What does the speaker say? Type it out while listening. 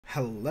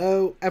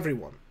Hello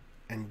everyone,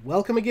 and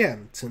welcome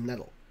again to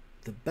Nettle,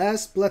 the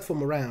best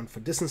platform around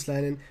for distance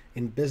learning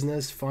in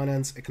business,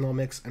 finance,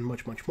 economics, and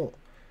much more.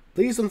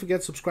 Please don't forget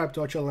to subscribe to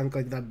our channel and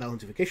click that bell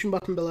notification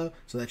button below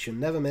so that you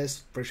never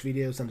miss fresh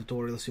videos and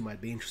tutorials you might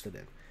be interested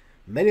in.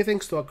 Many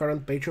thanks to our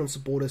current Patreon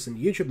supporters and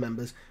YouTube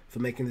members for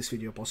making this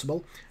video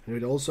possible, and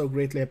we'd also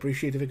greatly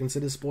appreciate if you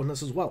consider supporting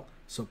us as well,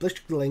 so please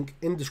check the link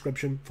in the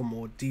description for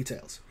more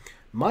details.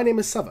 My name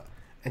is Sava,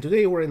 and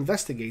today we're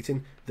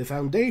investigating the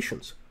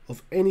foundations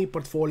of any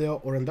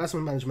portfolio or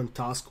investment management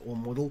task or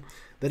model,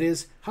 that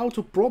is, how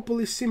to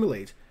properly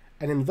simulate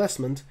an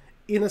investment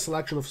in a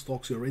selection of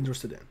stocks you're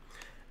interested in.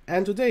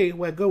 And today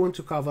we're going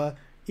to cover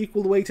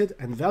equal weighted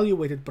and value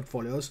weighted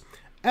portfolios,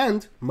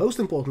 and most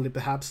importantly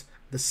perhaps,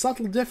 the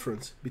subtle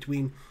difference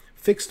between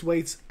fixed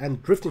weights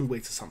and drifting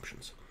weights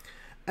assumptions.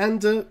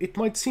 And it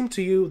might seem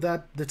to you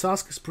that the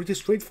task is pretty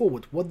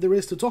straightforward, what there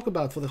is to talk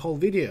about for the whole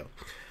video.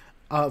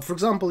 For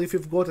example, if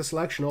you've got a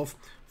selection of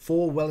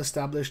 4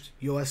 well-established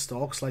US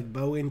stocks like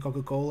Boeing,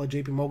 Coca-Cola,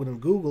 JP Morgan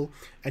and Google,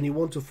 and you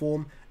want to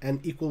form an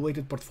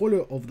equal-weighted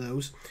portfolio of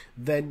those,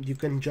 then you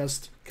can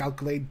just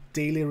calculate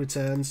daily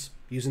returns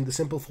using the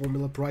simple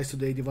formula price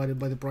today divided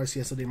by the price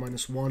yesterday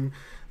minus 1,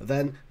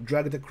 then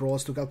drag it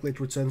across to calculate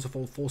returns of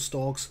all 4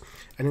 stocks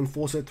and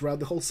enforce it throughout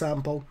the whole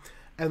sample,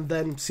 and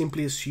then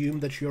simply assume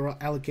that you're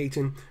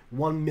allocating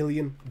 $1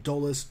 million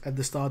at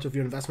the start of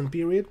your investment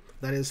period.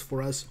 That is,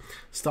 for us,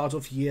 start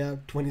of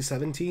year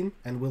 2017,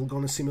 and we're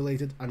going to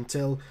simulate it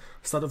until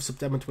start of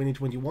September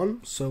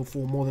 2021. So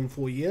for more than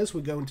 4 years,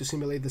 we're going to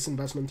simulate this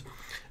investment.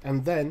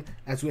 And then,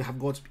 as we have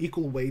got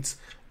equal weights,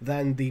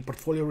 then the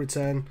portfolio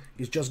return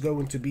is just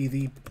going to be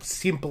the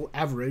simple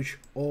average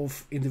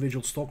of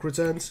individual stock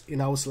returns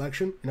in our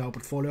selection, in our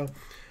portfolio.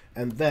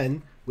 And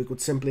then we could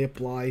simply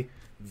apply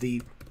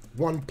the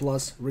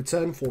 1+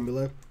 return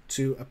formula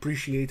to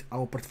appreciate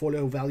our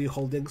portfolio value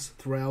holdings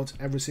throughout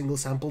every single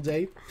sample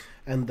day,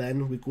 and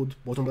then we could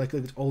bottom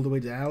bracket it all the way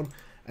down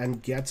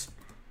and get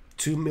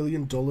 $2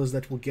 million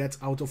that we'll get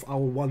out of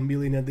our $1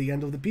 million at the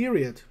end of the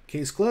period.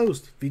 Case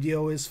closed.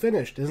 Video is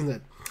finished, isn't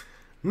it?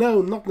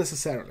 No, not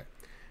necessarily.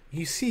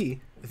 You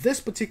see, this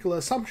particular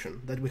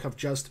assumption that we have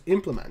just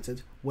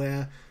implemented,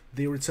 where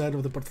the return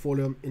of the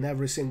portfolio in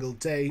every single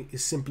day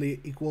is simply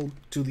equal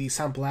to the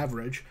sample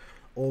average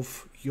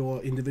of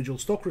your individual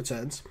stock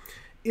returns,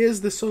 is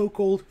the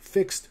so-called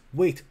fixed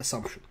weight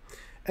assumption.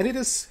 And it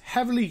is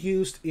heavily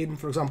used in,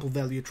 for example,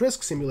 value at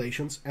risk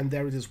simulations, and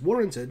there it is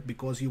warranted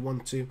because you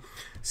want to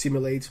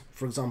simulate,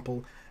 for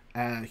example,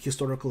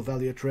 historical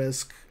value at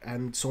risk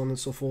and so on and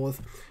so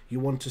forth. You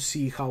want to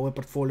see how a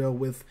portfolio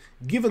with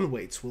given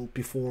weights will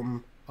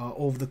perform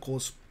over the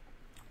course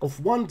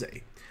of one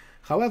day.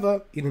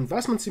 However, in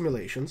investment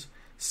simulations,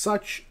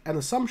 such an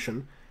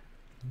assumption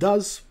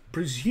does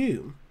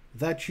presume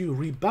that you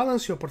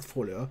rebalance your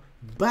portfolio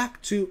back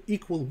to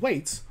equal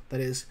weights, that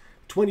is,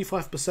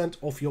 25%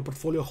 of your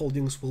portfolio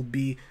holdings will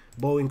be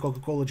Boeing,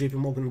 Coca-Cola, JP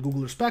Morgan, and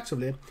Google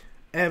respectively,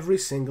 every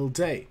single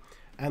day.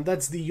 And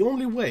that's the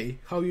only way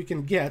how you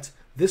can get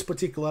this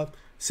particular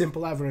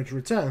simple average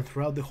return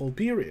throughout the whole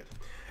period.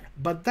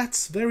 But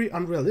that's very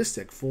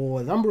unrealistic for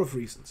a number of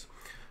reasons.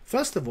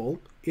 First of all,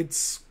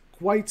 it's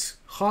quite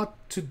hard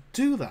to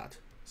do that,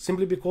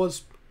 simply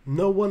because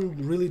no one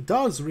really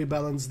does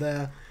rebalance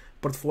their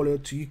portfolio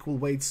to equal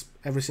weights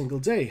every single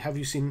day. Have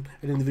you seen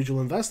an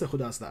individual investor who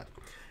does that?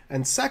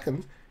 And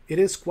second, it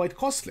is quite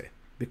costly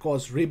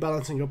because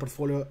rebalancing your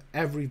portfolio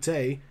every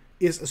day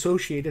is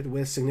associated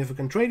with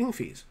significant trading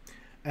fees.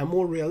 A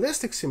more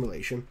realistic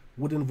simulation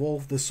would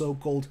involve the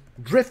so-called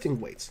drifting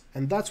weights,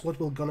 and that's what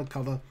we're going to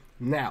cover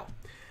now.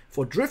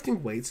 For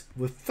drifting weights,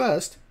 we're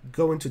first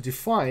going to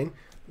define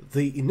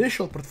the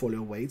initial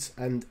portfolio weights,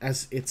 and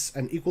as it's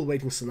an equal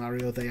weighting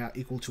scenario, they are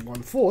equal to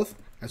 1/4,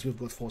 as we've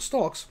got 4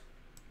 stocks.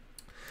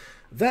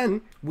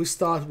 Then we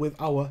start with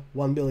our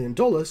 $1 million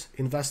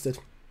invested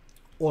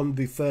on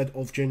the 3rd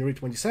of January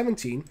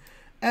 2017,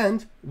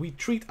 and we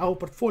treat our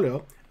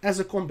portfolio as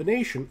a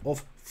combination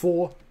of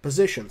 4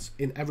 positions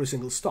in every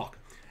single stock.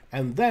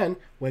 And then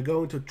we're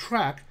going to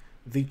track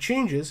the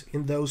changes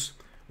in those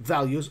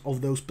values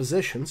of those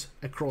positions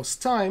across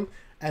time,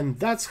 and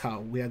that's how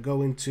we are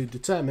going to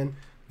determine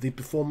the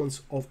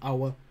performance of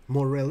our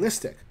more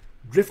realistic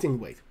drifting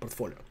weight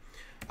portfolio.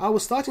 Our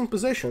starting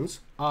positions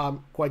are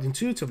quite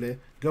intuitively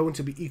going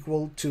to be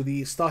equal to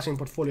the starting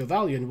portfolio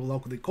value, and we'll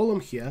look at the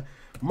column here,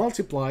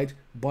 multiplied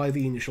by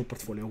the initial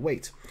portfolio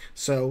weight.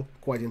 So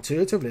quite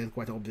intuitively and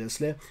quite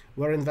obviously,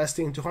 we're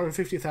investing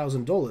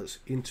 $250,000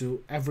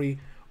 into every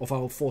of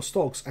our 4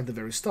 stocks at the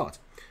very start.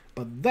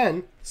 But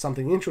then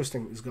something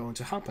interesting is going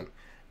to happen.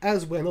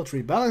 As we're not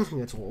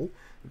rebalancing at all,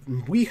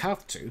 we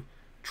have to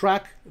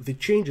track the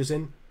changes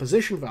in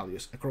position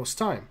values across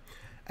time.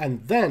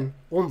 And then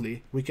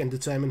only we can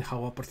determine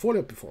how our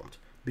portfolio performed.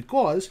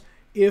 Because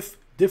if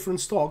different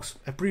stocks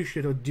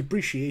appreciate or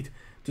depreciate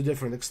to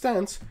different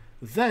extents,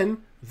 then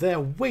their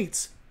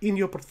weights in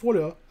your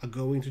portfolio are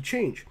going to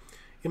change.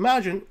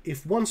 Imagine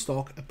if one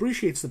stock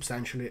appreciates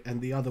substantially and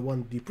the other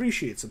one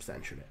depreciates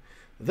substantially.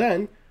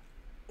 Then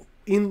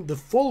in the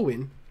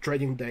following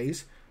trading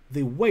days,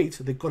 the weight,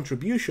 the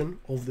contribution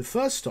of the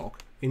first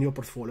stock in your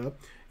portfolio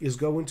is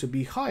going to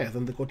be higher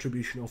than the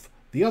contribution of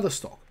the other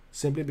stock,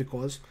 simply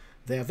because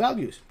their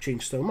values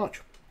change so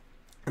much.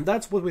 And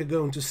that's what we're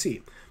going to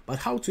see. But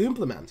how to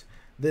implement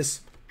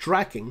this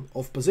tracking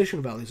of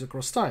position values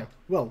across time?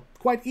 Well,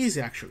 quite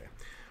easy actually.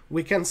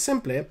 We can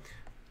simply,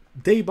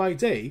 day by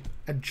day,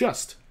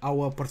 adjust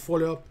our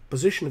portfolio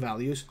position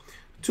values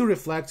to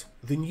reflect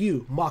the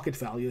new market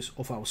values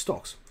of our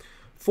stocks.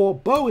 For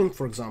Boeing,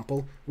 for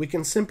example, we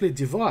can simply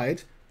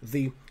divide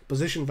the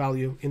position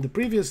value in the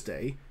previous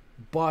day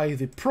by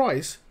the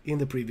price in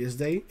the previous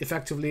day,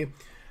 effectively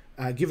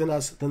giving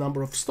us the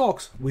number of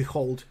stocks we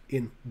hold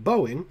in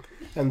Boeing,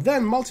 and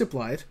then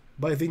multiply it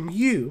by the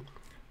new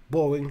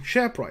Boeing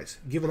share price,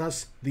 giving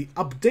us the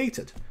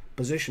updated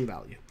position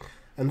value.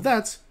 And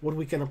that's what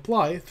we can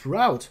apply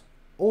throughout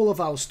all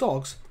of our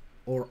stocks,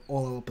 or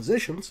all our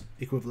positions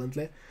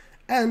equivalently,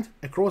 and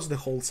across the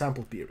whole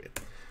sample period.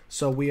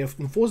 So we have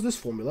enforced this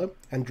formula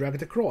and drag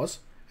it across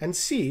and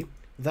see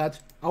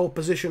that our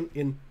position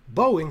in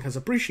Boeing has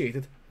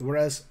appreciated,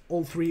 whereas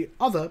all three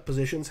other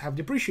positions have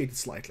depreciated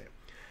slightly.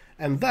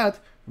 And that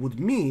would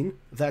mean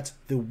that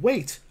the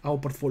weight our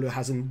portfolio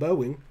has in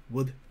Boeing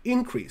would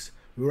increase,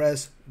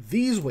 whereas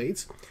these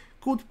weights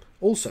could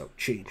also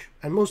change,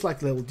 and most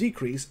likely they will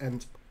decrease,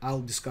 and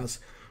I'll discuss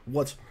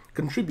what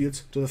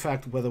contributes to the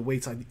fact whether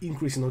weights are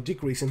increasing or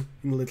decreasing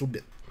in a little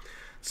bit.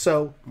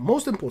 So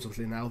most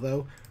importantly now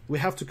though, we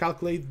have to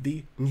calculate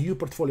the new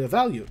portfolio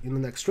value in the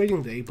next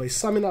trading day by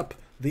summing up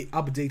the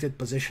updated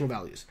position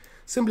values,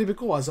 simply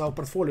because our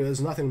portfolio is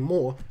nothing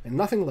more and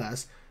nothing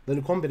less than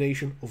a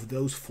combination of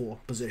those four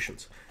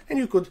positions. And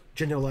you could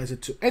generalize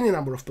it to any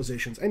number of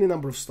positions, any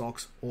number of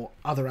stocks or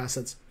other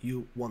assets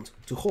you want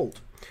to hold.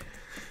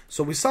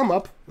 So we sum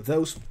up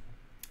those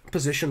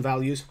position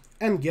values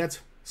and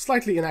get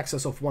slightly in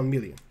excess of 1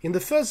 million. In the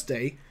first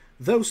day,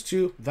 those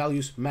two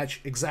values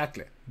match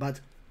exactly, but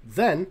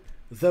then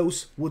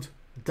those would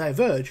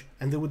diverge,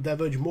 and they would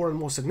diverge more and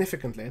more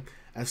significantly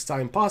as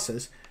time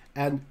passes,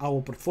 and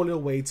our portfolio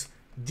weights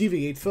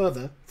deviate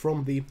further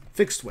from the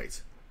fixed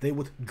weights. They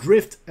would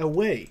drift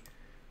away,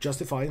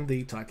 justifying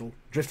the title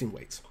drifting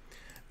weights.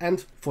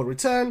 And for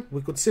return,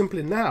 we could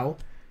simply now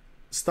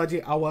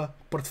study our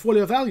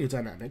portfolio value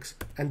dynamics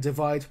and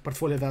divide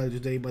portfolio value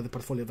today by the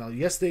portfolio value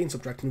yesterday and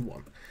subtracting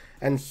 1.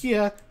 And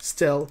here,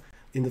 still,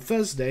 in the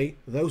first day,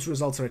 those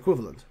results are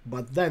equivalent,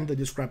 but then the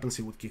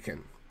discrepancy would kick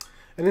in.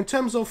 And in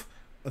terms of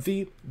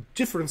the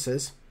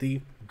differences,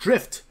 the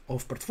drift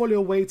of portfolio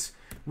weights,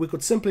 we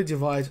could simply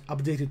divide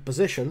updated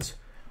positions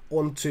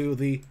onto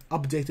the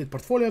updated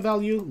portfolio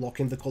value,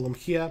 locking the column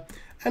here,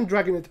 and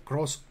dragging it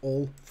across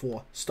all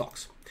four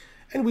stocks.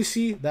 And we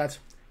see that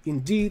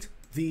indeed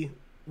the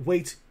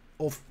weight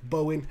of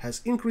Boeing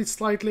has increased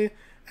slightly,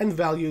 and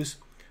values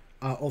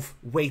of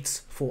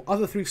weights for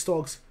other three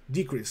stocks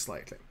decreased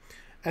slightly.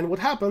 And what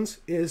happens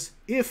is,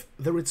 if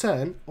the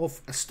return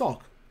of a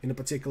stock in a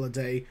particular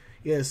day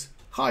is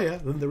higher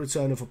than the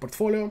return of a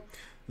portfolio,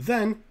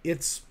 then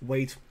its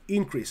weight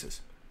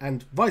increases,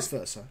 and vice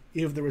versa.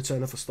 If the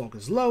return of a stock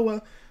is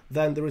lower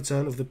than the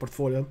return of the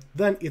portfolio,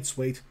 then its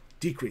weight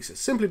decreases,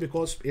 simply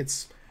because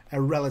it's a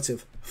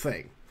relative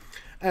thing.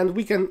 And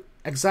we can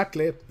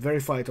exactly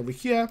verify it over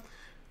here,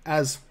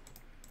 as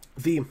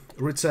the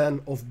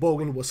return of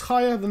Boeing was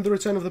higher than the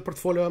return of the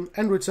portfolio,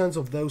 and returns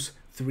of those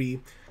three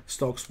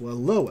stocks were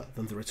lower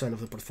than the return of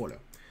the portfolio.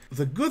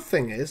 The good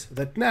thing is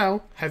that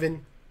now,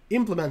 having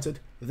implemented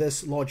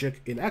this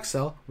logic in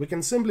Excel, we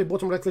can simply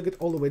bottom right click it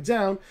all the way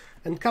down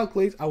and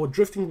calculate our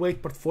drifting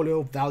weight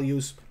portfolio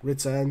values,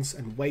 returns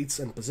and weights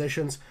and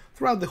positions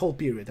throughout the whole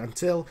period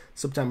until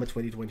September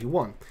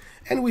 2021.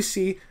 And we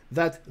see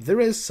that there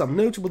is some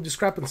notable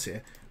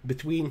discrepancy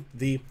between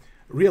the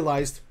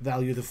realized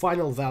value, the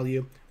final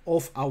value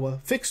of our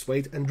fixed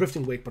weight and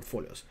drifting weight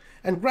portfolios.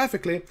 And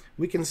graphically,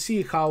 we can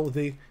see how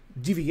the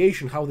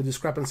deviation, how the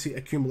discrepancy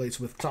accumulates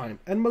with time.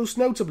 And most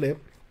notably,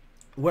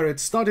 where it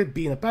started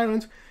being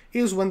apparent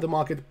is when the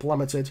market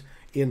plummeted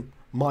in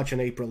March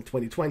and April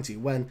 2020,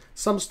 when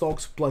some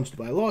stocks plunged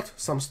by a lot,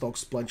 some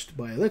stocks plunged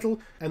by a little,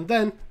 and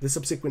then the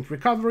subsequent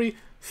recovery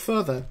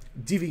further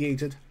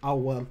deviated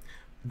our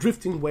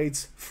drifting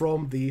weights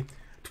from the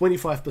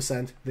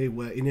 25% they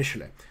were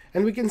initially.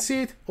 And we can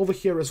see it over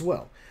here as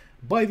well.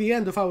 By the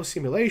end of our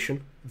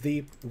simulation,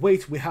 the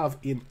weight we have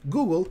in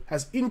Google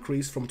has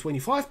increased from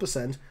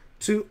 25%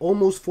 to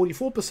almost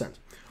 44%.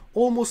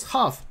 Almost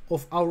half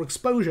of our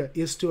exposure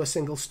is to a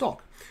single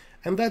stock.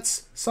 And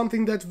that's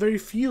something that very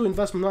few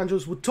investment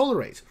managers would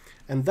tolerate.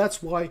 And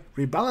that's why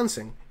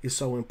rebalancing is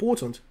so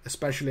important,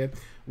 especially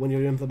when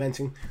you're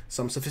implementing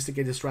some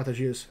sophisticated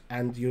strategies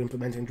and you're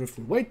implementing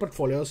drifting weight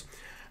portfolios.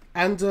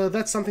 And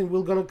that's something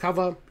we're going to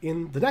cover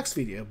in the next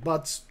video.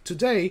 But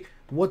today,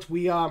 what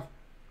we are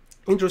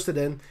interested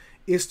in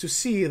is to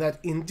see that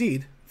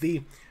indeed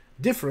the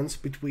difference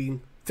between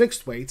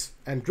fixed weights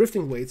and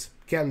drifting weights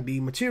can be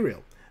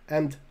material.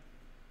 And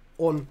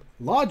on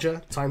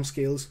larger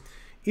timescales,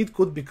 it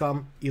could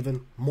become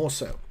even more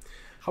so.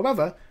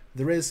 However,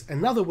 there is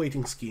another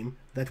weighting scheme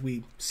that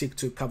we seek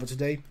to cover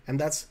today, and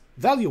that's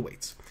value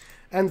weights.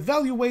 And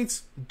value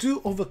weights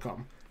do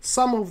overcome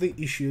some of the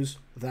issues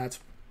that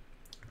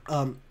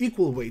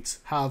equal weights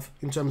have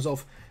in terms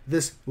of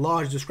this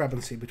large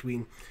discrepancy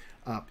between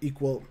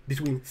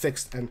between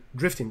fixed and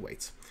drifting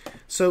weights.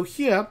 So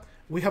here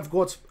we have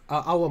got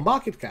our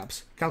market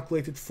caps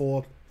calculated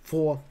for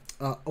four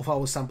of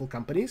our sample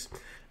companies,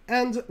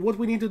 and what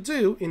we need to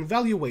do in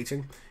value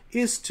weighting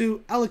is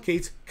to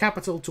allocate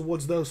capital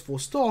towards those four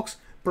stocks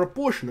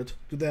proportionate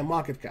to their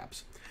market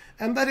caps.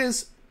 And that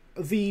is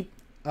the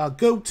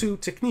go-to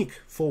technique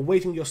for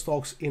weighting your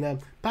stocks in a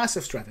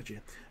passive strategy.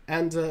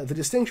 And the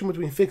distinction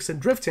between fixed and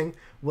drifting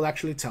will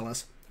actually tell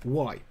us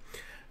why.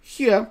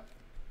 Here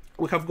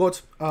we have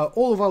got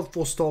all of our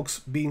four stocks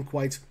being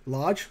quite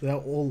large. They're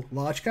all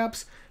large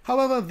caps.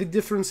 However, the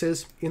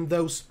differences in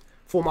those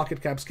four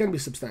market caps can be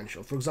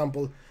substantial. For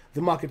example,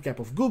 the market cap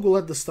of Google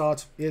at the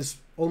start is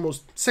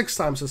almost 6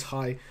 times as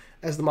high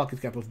as the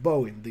market cap of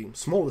Boeing, the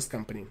smallest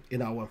company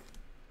in our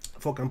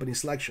four company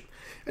selection.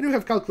 And we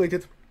have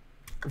calculated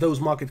those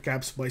market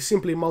caps by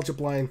simply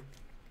multiplying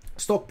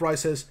stock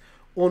prices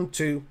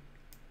onto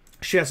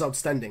shares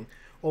outstanding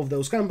of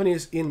those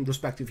companies in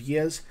respective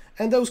years,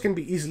 and those can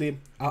be easily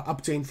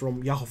obtained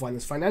from Yahoo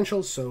Finance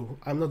Financials, so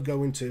I'm not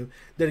going to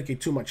dedicate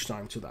too much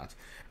time to that.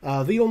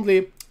 The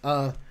only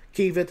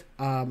caveat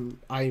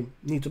I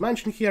need to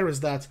mention here is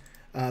that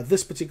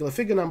this particular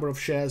figure number of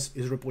shares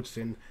is reported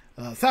in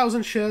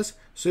 1,000 shares,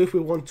 so if we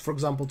want, for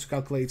example, to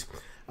calculate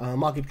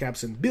market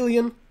caps in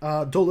billion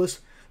dollars,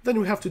 then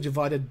we have to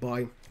divide it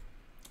by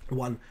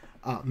 1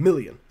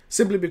 million,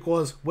 simply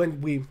because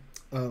when we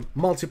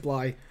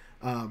multiply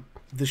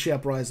the share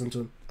price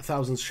into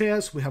 1,000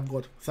 shares, we have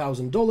got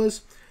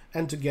 $1,000,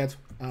 and to get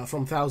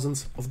from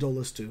thousands of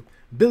dollars to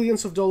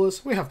billions of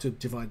dollars, we have to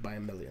divide by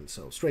 1 million,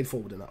 so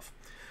straightforward enough.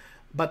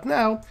 But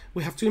now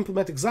we have to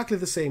implement exactly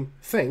the same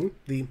thing,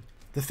 the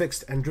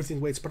fixed and drifting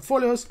weights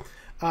portfolios,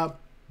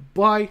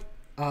 by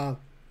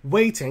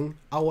weighting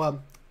our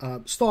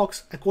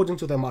stocks according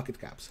to their market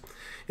caps.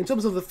 In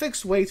terms of the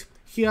fixed weight,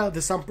 here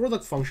the sum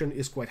product function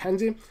is quite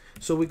handy,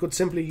 so we could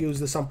simply use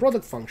the sum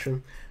product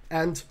function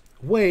and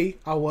weigh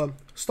our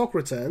stock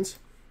returns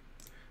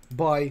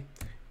by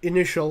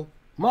initial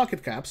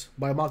market caps,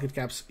 by market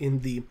caps in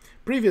the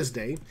previous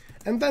day,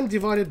 and then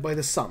divide it by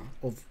the sum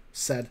of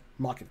said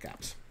market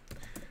caps.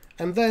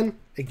 And then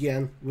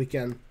again we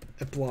can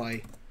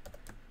apply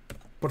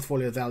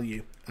portfolio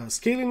value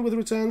scaling with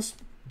returns,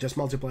 just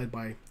multiply it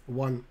by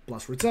 1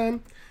 plus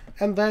return,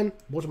 and then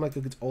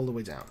automatically get all the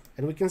way down.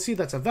 And we can see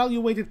that a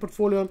value weighted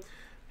portfolio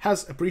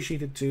has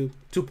appreciated to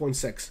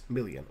 2.6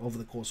 million over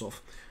the course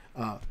of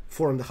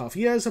 4.5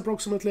 years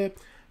approximately,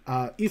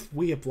 if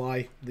we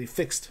apply the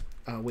fixed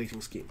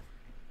weighting scheme.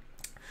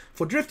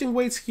 For drifting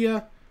weights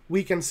here,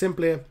 we can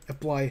simply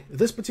apply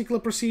this particular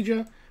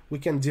procedure. We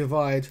can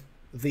divide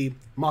the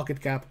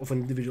market cap of an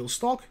individual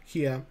stock,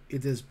 here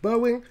it is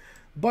Boeing,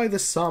 by the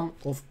sum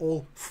of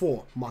all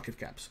 4 market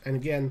caps. And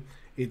again,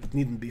 it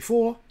needn't be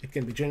 4, it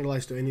can be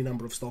generalized to any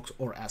number of stocks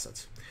or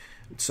assets.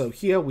 So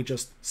here we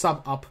just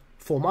sum up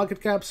 4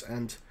 market caps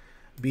and,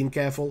 being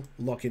careful,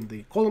 lock in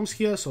the columns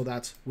here so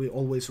that we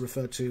always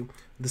refer to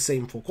the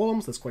same 4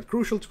 columns. That's quite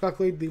crucial to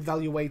calculate the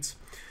value weights.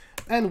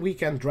 And we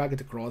can drag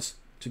it across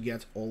to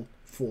get all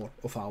 4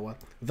 of our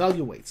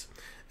value weights.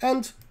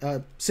 And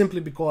simply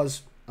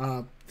because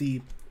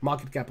the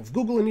market cap of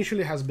Google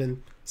initially has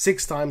been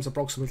 6 times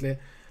approximately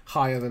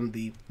higher than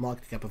the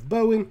market cap of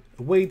Boeing,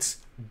 weights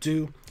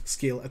do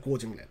scale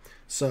accordingly.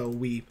 So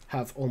we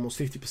have almost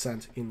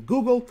 50% in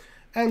Google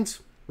and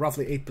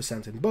roughly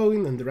 8% in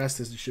Boeing, and the rest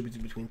is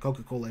distributed between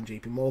Coca-Cola and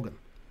JP Morgan.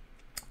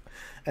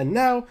 And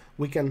now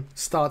we can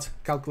start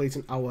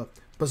calculating our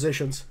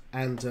positions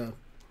and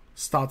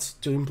start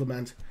to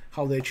implement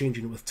how they're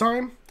changing with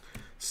time.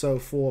 So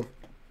for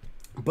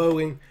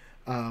Boeing,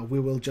 we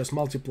will just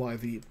multiply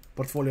the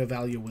portfolio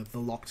value with the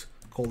locked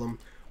column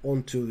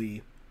onto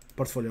the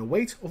portfolio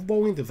weight of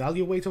Boeing, the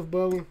value weight of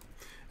Boeing,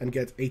 and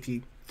get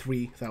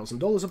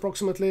 $83,000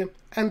 approximately,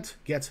 and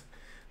get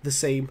the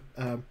same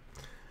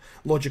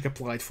logic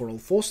applied for all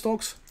 4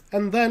 stocks,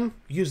 and then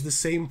use the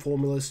same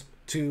formulas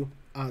to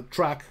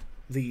track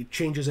the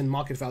changes in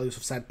market values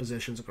of said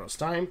positions across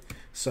time.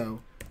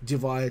 So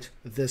divide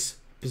this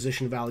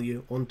position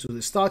value onto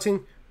the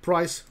starting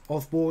price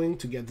of Boeing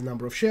to get the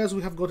number of shares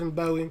we have got in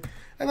Boeing,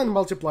 and then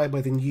multiply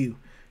by the new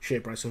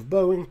share price of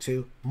Boeing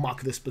to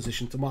mark this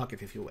position to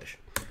market if you wish.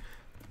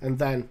 And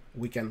then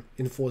we can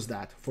enforce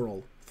that for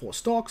all 4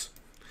 stocks.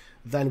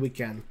 Then we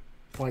can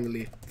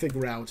finally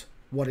figure out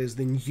what is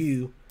the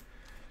new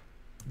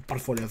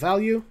portfolio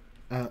value.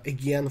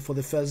 Again, for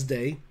the first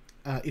day,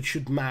 it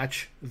should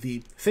match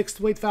the fixed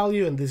weight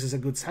value, and this is a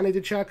good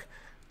sanity check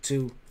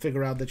to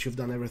figure out that you've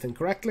done everything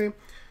correctly.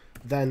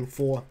 Then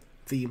for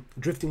the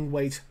drifting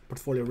weight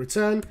portfolio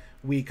return,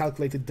 we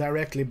calculate it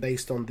directly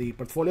based on the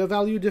portfolio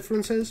value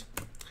differences.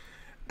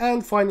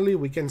 And finally,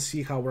 we can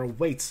see how our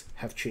weights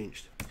have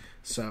changed.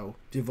 So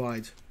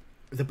divide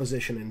the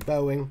position in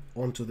Boeing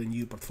onto the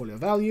new portfolio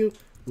value,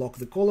 lock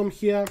the column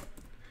here,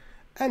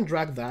 and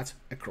drag that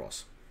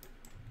across.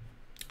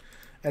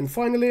 And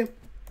finally,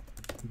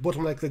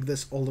 bottom right click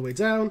this all the way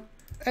down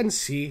and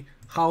see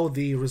how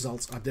the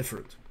results are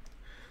different.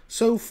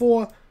 So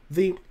for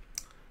the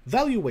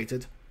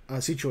value-weighted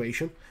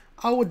situation,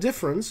 our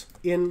difference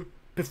in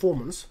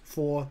performance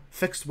for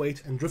fixed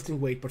weight and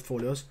drifting weight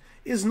portfolios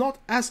is not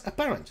as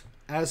apparent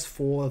as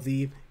for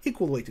the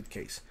equal weighted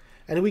case.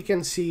 And we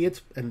can see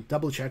it and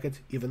double check it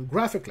even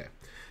graphically.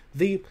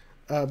 The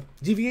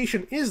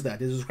deviation is there,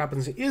 the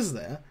discrepancy is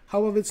there,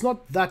 however it's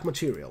not that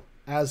material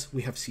as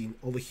we have seen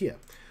over here.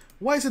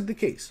 Why is it the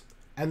case?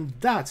 And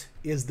that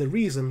is the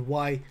reason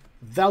why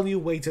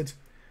value-weighted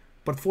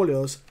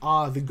portfolios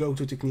are the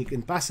go-to technique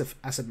in passive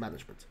asset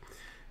management.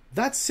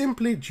 That's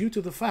simply due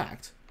to the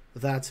fact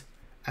that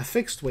a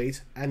fixed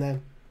weight and a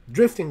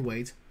drifting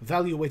weight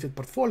value-weighted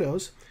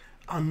portfolios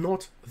are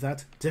not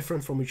that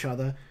different from each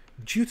other,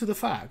 due to the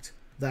fact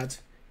that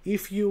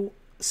if you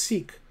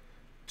seek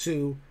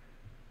to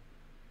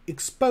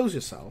expose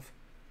yourself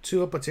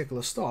to a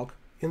particular stock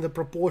in the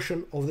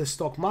proportion of the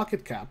stock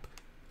market cap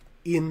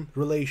in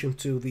relation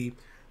to the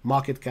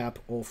market cap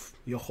of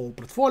your whole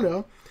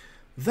portfolio,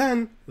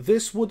 then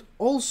this would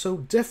also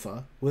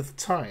differ with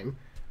time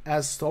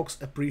as stocks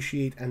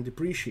appreciate and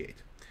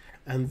depreciate.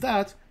 And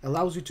that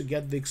allows you to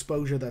get the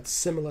exposure that's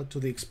similar to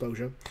the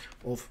exposure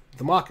of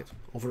the market,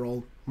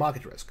 overall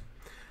market risk.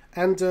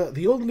 And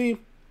the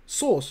only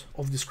source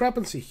of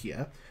discrepancy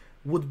here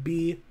would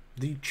be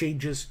the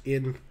changes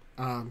in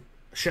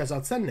shares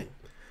outstanding,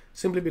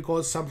 simply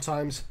because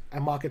sometimes a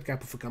market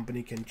cap of a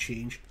company can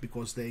change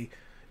because they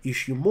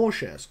issue more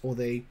shares or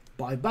they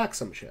buy back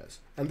some shares,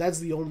 and that's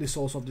the only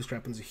source of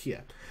discrepancy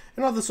here.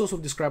 Another source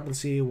of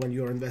discrepancy when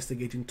you're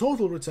investigating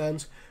total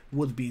returns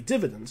would be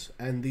dividends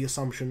and the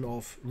assumption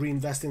of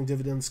reinvesting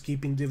dividends,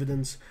 keeping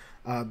dividends,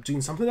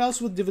 doing something else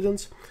with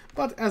dividends.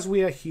 But as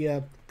we are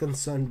here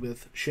concerned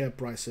with share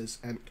prices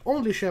and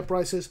only share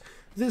prices,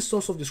 this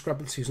source of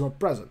discrepancy is not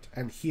present,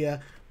 and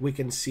here we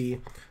can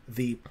see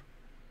the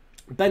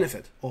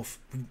benefit of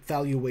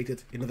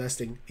value-weighted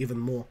investing even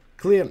more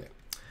clearly.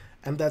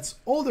 And that's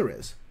all there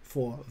is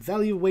for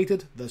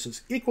value-weighted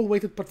versus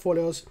equal-weighted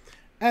portfolios,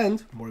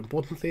 and, more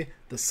importantly,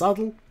 the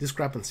subtle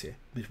discrepancy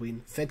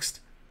between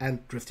fixed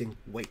and drifting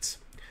weights.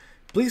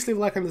 Please leave a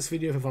like on this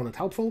video if you found it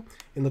helpful.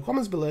 In the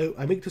comments below,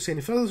 I'm eager to see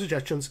any further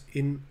suggestions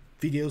in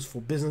videos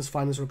for business,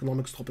 finance, or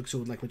economics topics you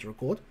would like me to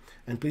record.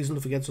 And please don't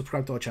forget to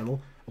subscribe to our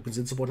channel or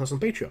consider supporting us on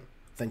Patreon.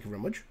 Thank you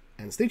very much,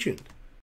 and stay tuned.